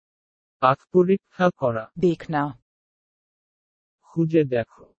path পরীক্ষা করা, देखना, খুঁজে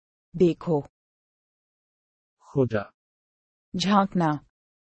দেখো, देखो, খোঁজা, झांकना,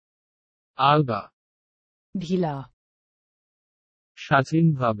 আলগা, ढीला,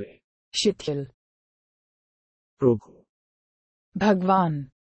 স্বাধীনভাবে, शिथिल, প্রভু, भगवान,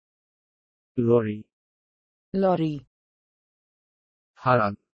 লরি, लॉरी,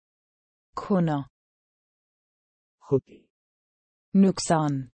 হারান, खोना, ক্ষতি,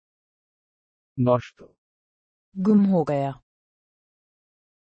 नुकसान, নষ্ট, गुम हो गया,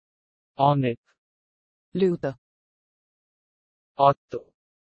 অনেক, लूट, অত্ত,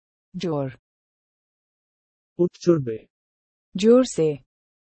 जोर, উচ্চর্বে, जोर से,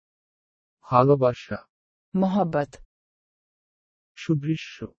 ভালোবাসা, मोहब्बत,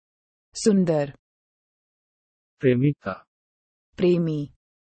 সুদৃশ্য, सुंदर, প্রেমিকা, प्रेमी,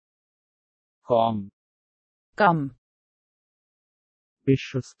 কম, कम,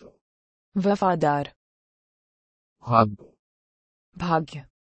 বিশ্বস্ত, वफादार, ভাগ্য, भाग्य,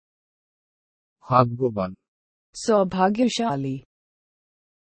 ভাগ্যবান, सौभाग्यशाली,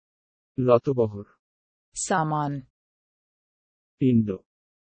 লতবহর, सामान, পিণ্ড,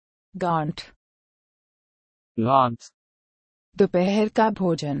 गांठ, লাঞ্চ, दोपहर का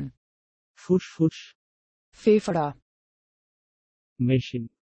भोजन, ফুসফুস, फेफड़ा, মেশিন,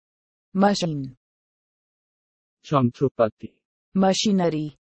 मशीन, যন্ত্রপাতি, मशीनरी,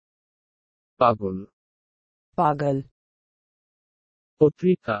 পাগল, पागल,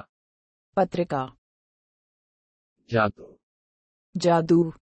 পত্রিকা, पत्रिका, জাদু, जादू,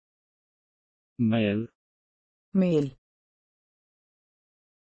 মেল, मेल,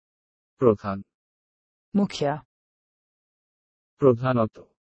 প্রধান, मुखिया, প্রধানত,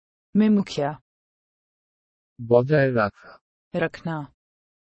 में मुखिया, বজায় রাখা, रखना,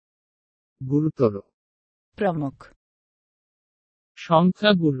 গুরুতর, प्रमुख,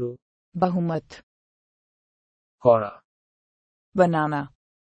 সংখ্যাগুলো, बहुमत, করা, बनाना,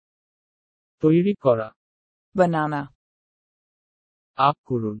 তৈরি করা, बनाना, আপ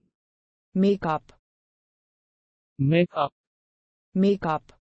করুন, मेकअप, মেকআপ, मेकअप,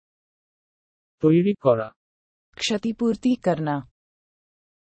 তৈরি করা, क्षतिपूर्ति करना,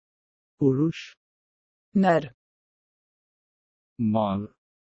 পুরুষ, नर, মল,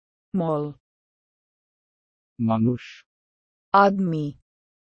 मॉल, মানুষ, आदमी,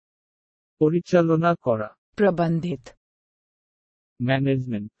 পরিচালনা করা, प्रबंधित,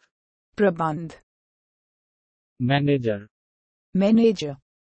 ম্যানেজমেন্ট, प्रबंध, ম্যানেজার, मैनेजर,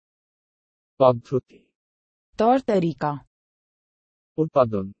 পদ্ধতি, तौर तरीका,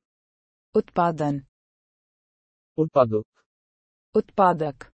 উৎপাদন, उत्पादन, উৎপাদক,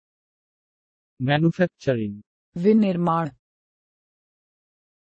 उत्पादक, ম্যানুফ্যাকচারিং, विनिर्माण,